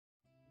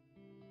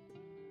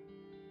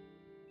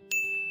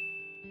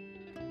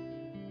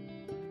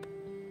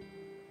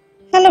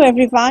Hello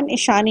everyone,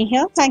 Ishani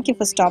here. Thank you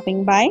for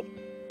stopping by.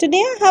 Today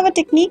I have a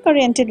technique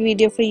oriented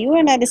video for you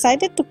and I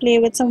decided to play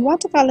with some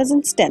watercolors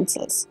and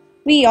stencils.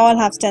 We all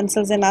have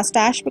stencils in our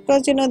stash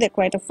because they're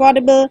quite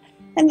affordable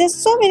and there's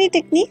so many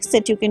techniques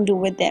that you can do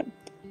with them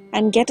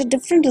and get a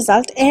different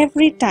result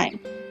every time.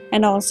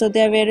 And also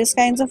there are various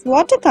kinds of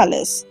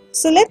watercolors.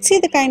 So let's see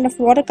the kind of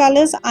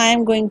watercolors I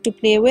am going to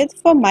play with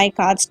for my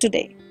cards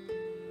today.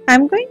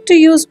 I'm going to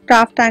use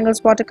Craft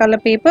Angles watercolor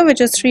paper,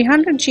 which is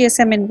 300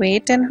 GSM in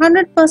weight and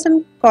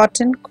 100%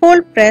 cotton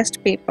cold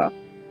pressed paper.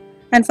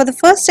 And for the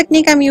first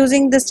technique I'm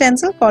using this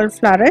stencil called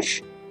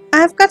Flourish. I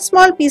have cut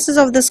small pieces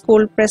of this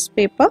cold pressed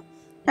paper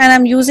and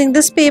I'm using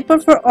this paper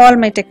for all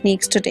my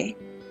techniques today.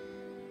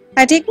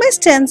 I take my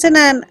stencil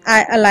and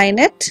I align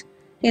it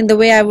in the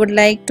way I would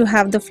like to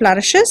have the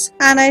flourishes,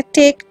 and I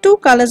take two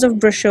colors of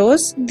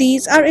brochures.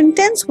 These are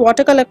intense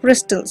watercolor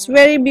crystals,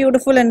 very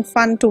beautiful and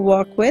fun to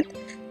work with.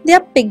 They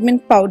are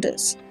pigment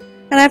powders,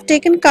 and I have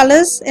taken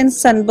colors in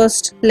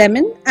Sunburst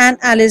Lemon and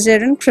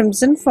Alizarin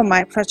Crimson for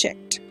my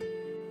project.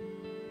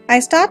 I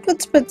start with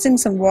spritzing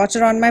some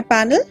water on my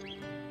panel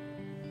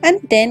and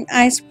then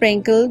I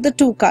sprinkle the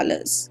two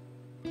colors.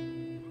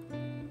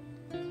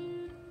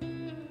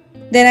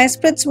 Then I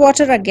spritz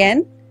water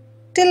again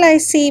till I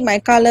see my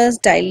colors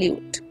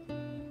dilute.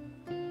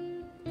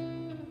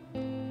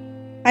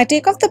 I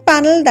take off the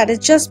panel that is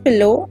just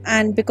below,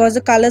 and because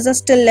the colors are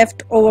still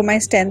left over my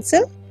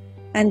stencil,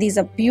 and these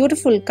are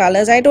beautiful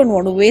colors, I don't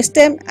want to waste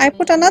them, I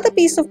put another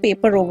piece of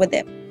paper over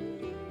them.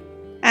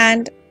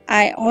 And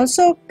I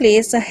also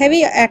place a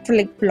heavy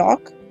acrylic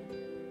block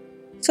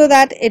so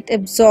that it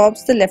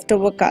absorbs the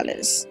leftover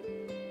colors.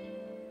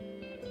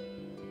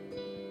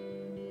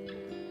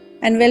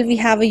 And well, we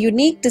have a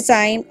unique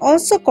design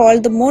also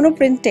called the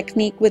monoprint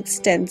technique with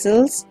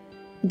stencils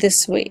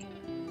this way.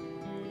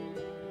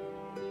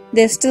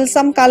 There's still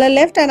some color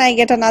left and I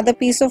get another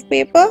piece of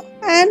paper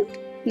and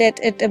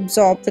let it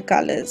absorb the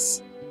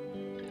colors.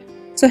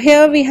 So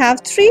here we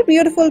have three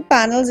beautiful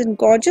panels in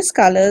gorgeous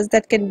colors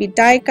that can be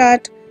die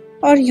cut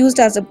or used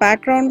as a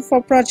background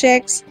for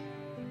projects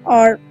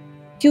or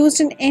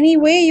used in any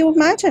way you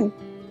imagine.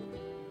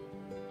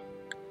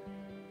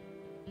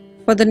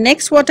 For the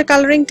next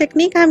watercoloring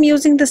technique, I'm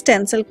using the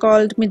stencil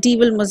called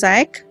Medieval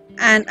Mosaic,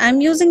 and I'm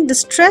using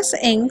distress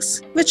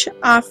inks, which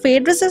are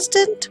fade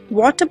resistant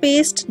water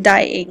based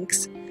dye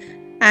inks,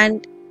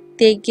 and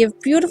they give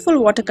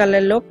beautiful watercolor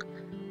look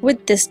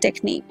with this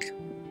technique.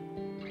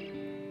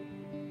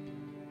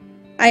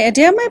 I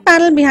adhere my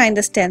panel behind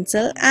the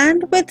stencil,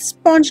 and with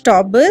sponge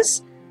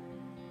daubers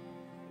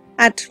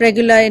at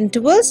regular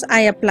intervals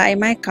I apply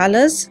my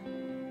colors,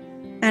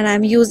 and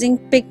I'm using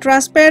picked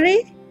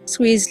raspberry,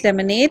 squeezed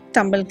lemonade,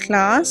 tumbled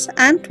glass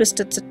and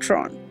twisted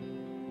citron.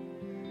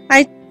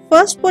 I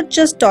first put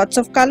just dots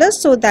of colors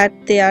so that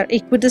they are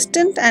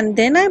equidistant, and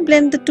then I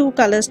blend the two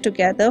colors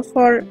together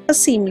for a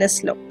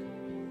seamless look.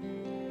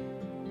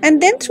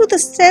 And then through the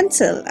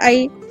stencil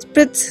I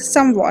spritz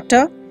some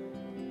water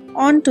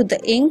onto the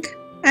ink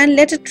and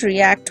let it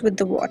react with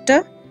the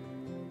water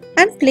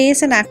and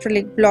place an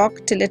acrylic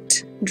block till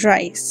it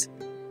dries.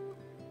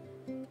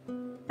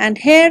 And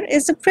here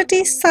is a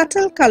pretty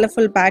subtle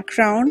colorful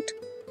background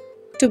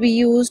to be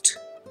used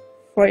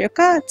for your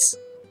cards.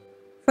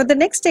 For the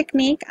next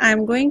technique, I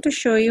am going to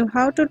show you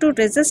how to do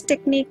resist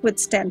technique with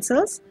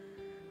stencils,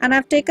 and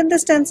I've taken the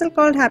stencil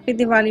called Happy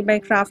Diwali by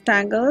Craft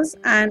Angles,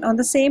 and on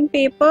the same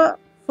paper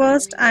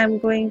first I am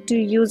going to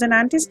use an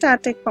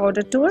anti-static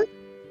powder tool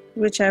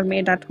which I've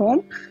made at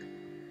home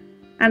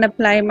and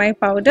apply my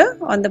powder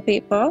on the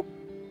paper,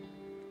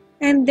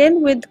 and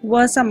then with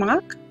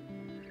Versamark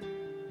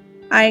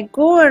I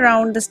go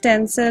around the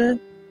stencil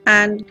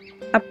and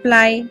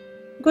apply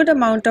good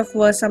amount of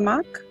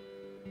Versamark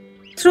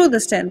through the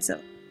stencil.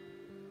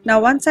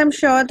 Now once I'm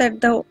sure that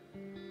the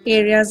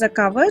areas are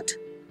covered,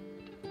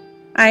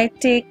 I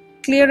take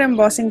clear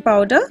embossing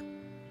powder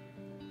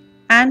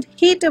and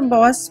heat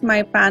emboss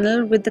my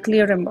panel with the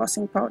clear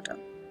embossing powder.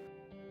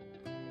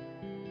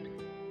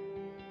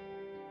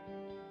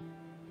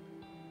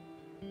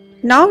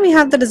 Now we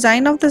have the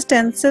design of the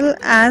stencil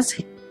as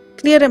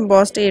clear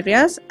embossed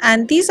areas,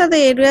 and these are the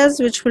areas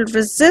which will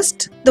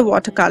resist the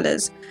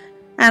watercolors.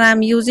 And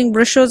I'm using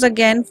brochures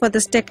again for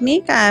this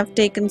technique. I have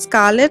taken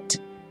Scarlet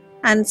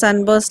and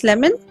Sunburst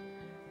Lemon.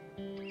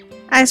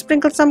 I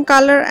sprinkle some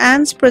color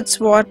and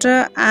spritz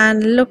water,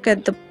 and look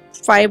at the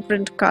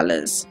vibrant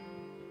colors.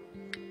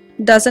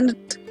 Doesn't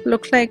it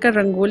look like a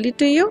rangoli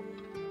to you?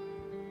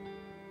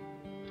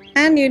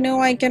 And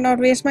I cannot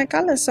waste my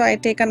color, so I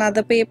take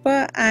another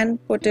paper and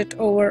put it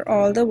over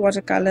all the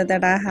watercolor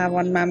that I have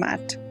on my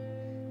mat.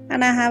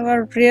 And I have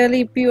a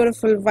really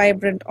beautiful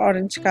vibrant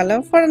orange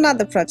color for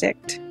another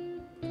project.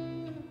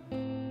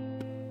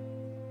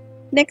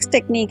 Next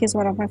technique is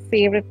one of my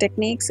favorite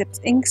techniques.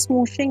 It's ink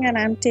smooshing, and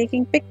I'm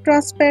taking picked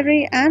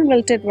raspberry and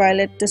wilted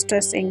violet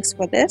distress inks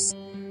for this.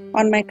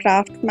 On my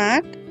craft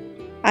mat,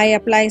 I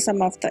apply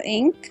some of the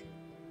ink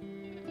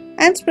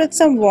and spritz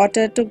some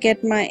water to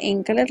get my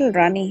ink a little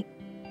runny.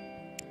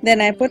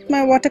 Then I put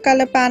my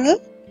watercolor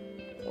panel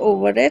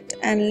over it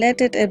and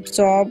let it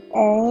absorb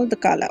all the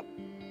color.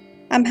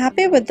 I'm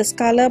happy with this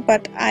color,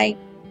 but I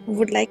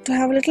would like to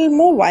have a little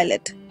more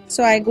violet.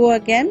 So I go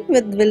again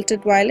with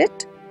wilted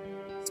violet,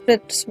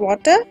 spritz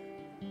water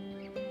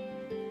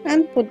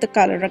and put the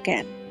color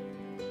again.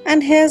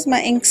 And here's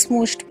my ink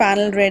smooshed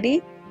panel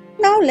ready.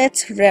 Now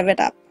let's rev it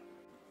up.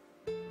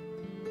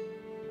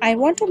 I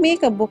want to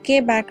make a bouquet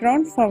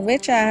background, for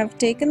which I have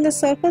taken the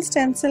circle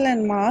stencil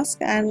and mask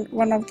and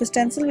one of the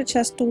stencil which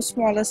has two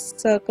smaller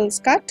circles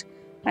cut.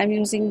 I'm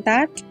using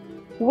that.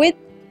 With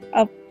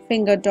a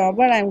finger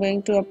dauber, I'm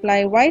going to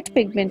apply white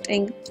pigment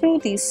ink through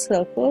these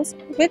circles,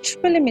 which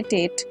will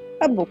imitate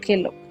a bouquet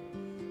look.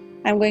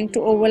 I'm going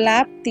to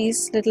overlap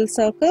these little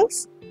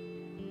circles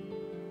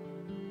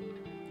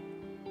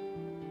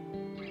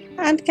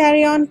and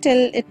carry on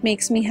till it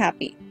makes me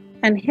happy.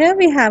 And here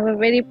we have a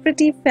very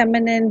pretty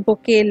feminine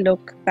bouquet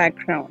look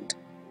background.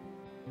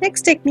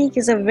 Next technique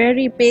is a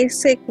very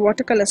basic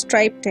watercolor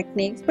stripe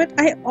technique, but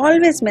I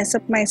always mess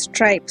up my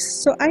stripes.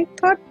 So I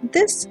thought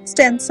this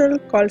stencil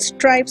called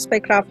Stripes by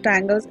Craft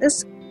Angles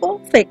is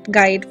perfect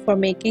guide for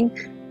making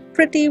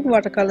pretty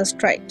watercolor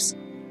stripes.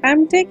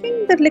 I'm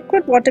taking the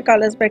liquid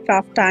watercolors by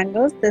Craft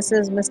Angles. This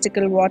is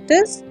Mystical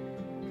Waters,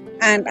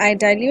 and I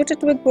dilute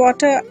it with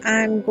water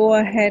and go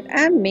ahead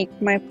and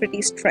make my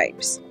pretty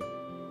stripes.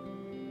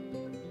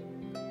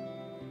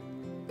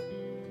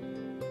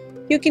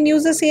 You can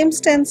use the same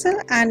stencil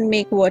and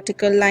make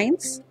vertical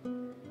lines,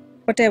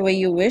 whatever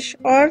you wish,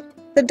 or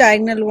the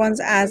diagonal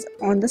ones as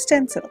on the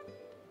stencil.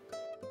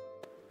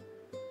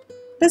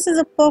 This is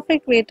a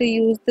perfect way to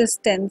use this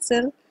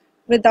stencil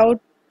without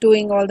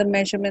doing all the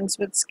measurements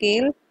with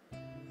scale.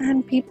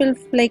 And people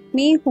like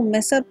me who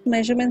mess up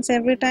measurements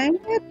every time,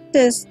 it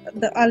is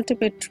the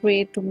ultimate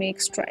way to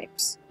make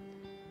stripes.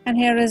 And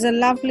here is a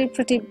lovely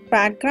pretty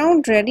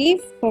background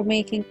ready for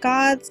making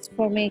cards,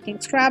 for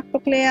making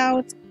scrapbook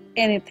layouts,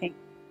 anything.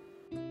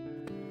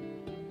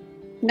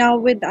 Now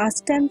with our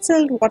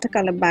stenciled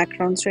watercolor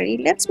backgrounds ready,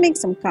 let's make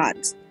some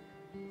cards.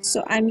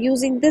 So I'm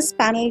using this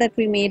panel that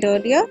we made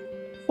earlier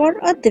for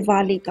a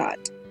Diwali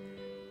card.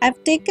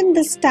 I've taken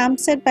this stamp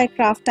set by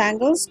Craft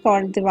Angles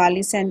called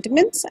Diwali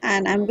Sentiments,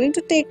 and I'm going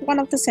to take one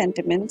of the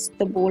sentiments,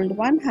 the bold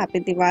one, Happy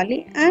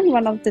Diwali, and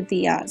one of the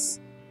diyas.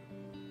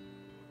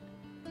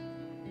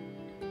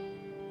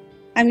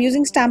 I'm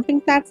using stamping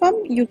platform.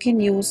 You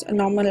can use a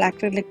normal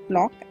acrylic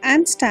block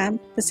and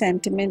stamp the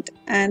sentiment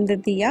and the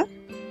diya.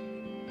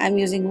 I'm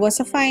using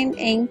VersaFine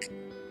ink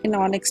in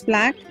onyx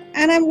black,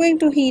 and I'm going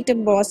to heat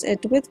emboss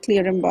it with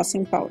clear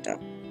embossing powder.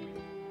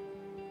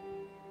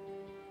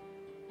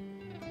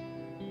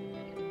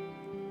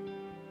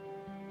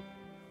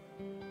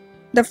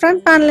 The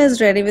front panel is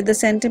ready with the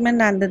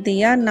sentiment and the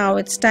diya. Now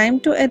it's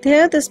time to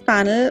adhere this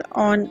panel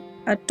on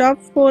a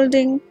top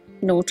folding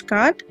note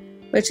card,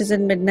 which is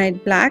in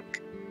midnight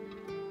black,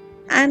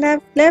 and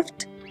I've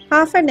left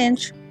half an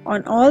inch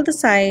on all the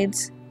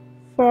sides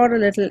for a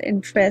little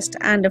interest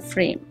and a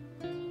frame.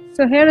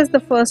 So here is the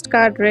first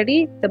card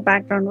ready. The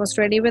background was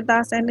ready with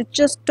us, and it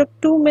just took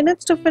 2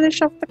 minutes to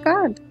finish off the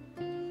card.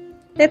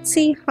 Let's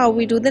see how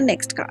we do the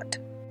next card.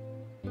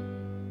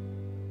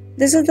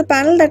 This is the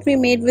panel that we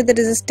made with the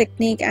resist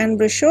technique and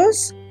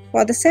brochures.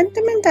 For the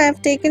sentiment, I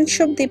have taken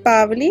Shubh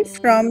Deepavali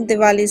from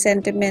Diwali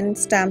Sentiment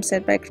stamp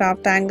set by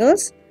Craft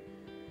Angles,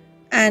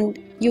 and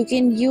you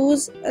can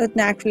use an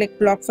acrylic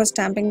block for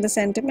stamping the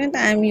sentiment.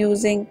 I am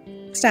using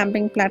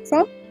stamping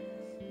platform.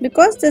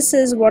 Because this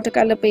is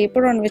watercolor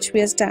paper on which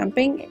we are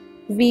stamping,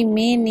 we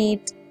may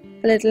need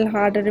a little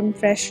harder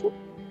impression,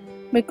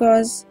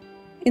 because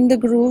in the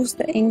grooves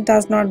the ink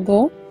does not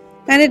go,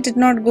 and it did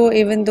not go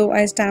even though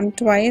I stamped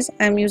twice.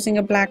 I am using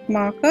a black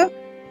marker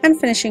and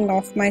finishing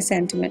off my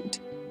sentiment.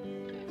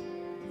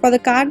 For the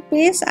card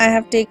base, I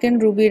have taken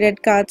ruby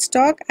red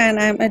cardstock, and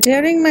I am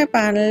adhering my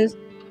panels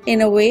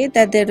in a way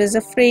that there is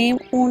a frame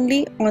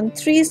only on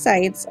 3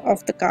 sides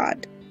of the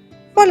card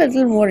for a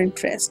little more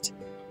interest.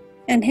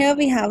 And here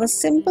we have a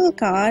simple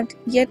card,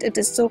 yet it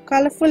is so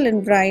colorful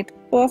and bright,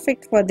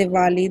 perfect for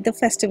Diwali, the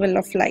festival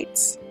of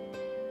lights.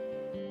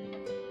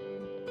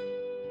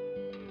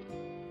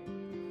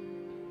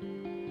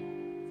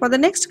 For the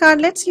next card,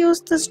 let's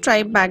use the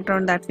stripe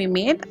background that we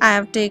made. I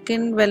have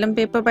taken vellum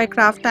paper by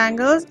Craft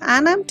Angles,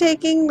 and I'm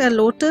taking a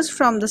lotus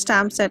from the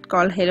stamp set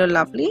called Hello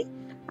Lovely.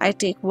 I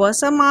take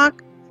Versamark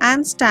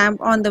and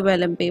stamp on the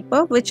vellum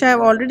paper, which I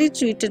have already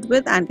treated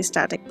with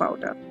anti-static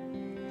powder.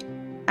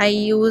 I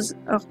use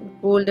a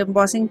gold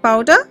embossing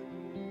powder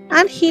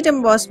and heat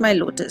emboss my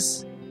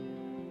lotus.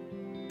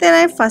 Then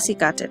I fussy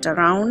cut it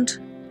around,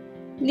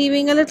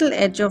 leaving a little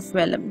edge of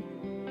vellum.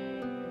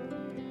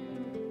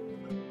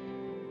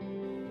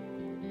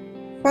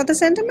 For the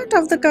sentiment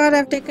of the card, I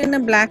have taken a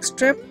black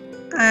strip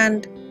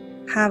and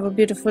have a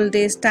beautiful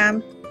day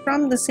stamp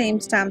from the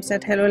same stamp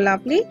set, Hello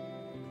Lovely.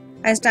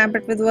 I stamp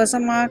it with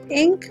Versamark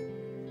ink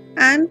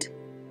and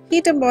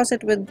heat emboss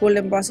it with gold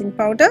embossing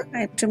powder.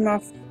 I trim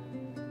off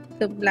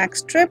the black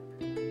strip,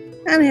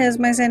 and here's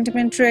my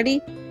sentiment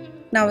ready.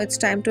 Now it's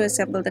time to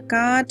assemble the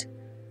card.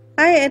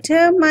 I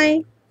adhere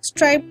my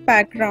striped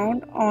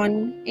background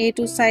on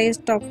A2 size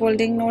top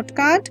folding note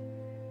card.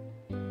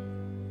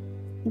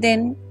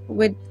 Then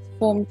with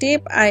foam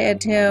tape I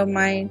adhere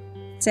my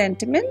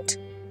sentiment,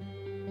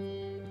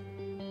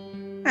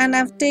 and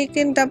I've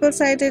taken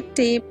double-sided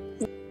tape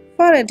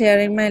for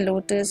adhering my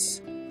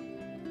lotus.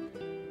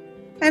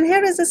 And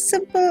here is a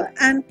simple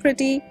and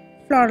pretty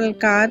floral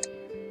card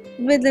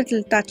with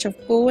little touch of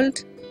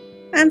gold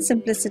and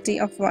simplicity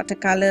of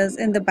watercolors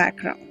in the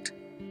background.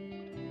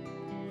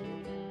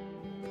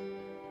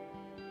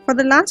 For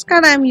the last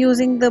card I am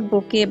using the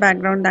bouquet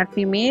background that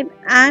we made,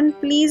 and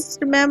please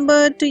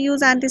remember to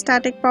use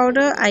anti-static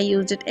powder. I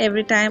used it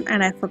every time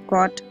and I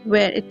forgot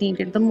where it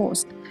needed the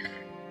most.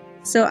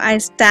 So I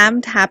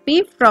stamped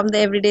happy from the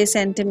Everyday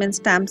Sentiment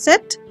stamp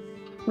set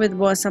with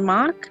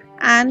Versamark,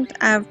 and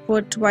I've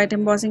put white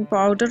embossing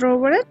powder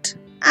over it,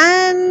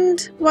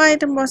 and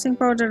white embossing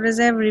powder is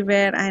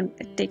everywhere and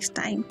it takes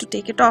time to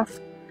take it off.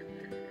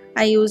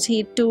 I use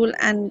heat tool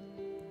and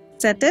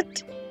set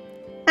it,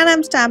 and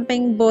I'm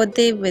stamping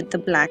birthday with the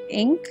black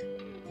ink.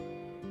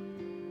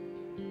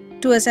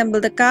 To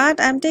assemble the card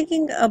I'm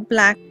taking a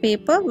black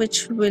paper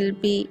which will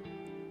be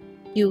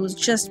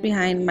used just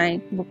behind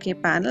my bouquet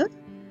panel.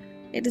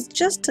 It is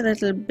just a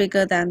little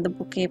bigger than the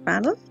bouquet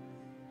panel,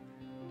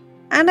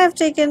 and I've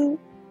taken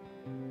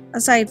a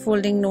side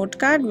folding note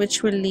card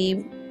which will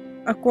leave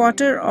a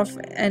quarter of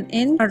an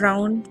inch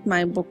around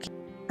my bouquet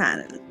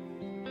panel.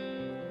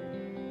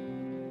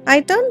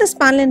 I turned this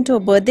panel into a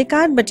birthday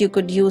card, but you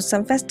could use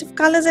some festive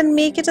colors and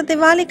make it a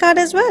Diwali card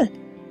as well.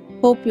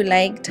 Hope you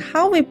liked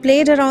how we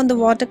played around the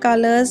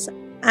watercolors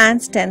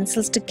and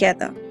stencils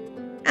together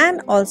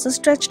and also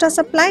stretched our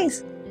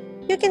supplies.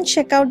 You can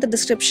check out the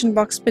description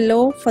box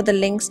below for the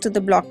links to the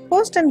blog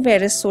post and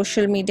various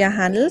social media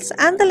handles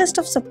and the list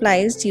of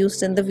supplies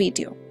used in the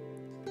video.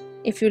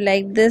 If you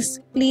like this,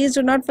 please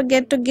do not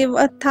forget to give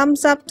a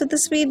thumbs up to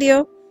this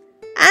video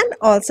and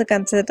also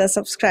consider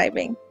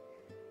subscribing.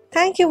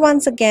 Thank you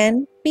once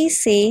again, be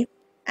safe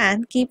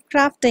and keep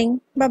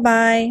crafting. Bye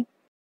bye.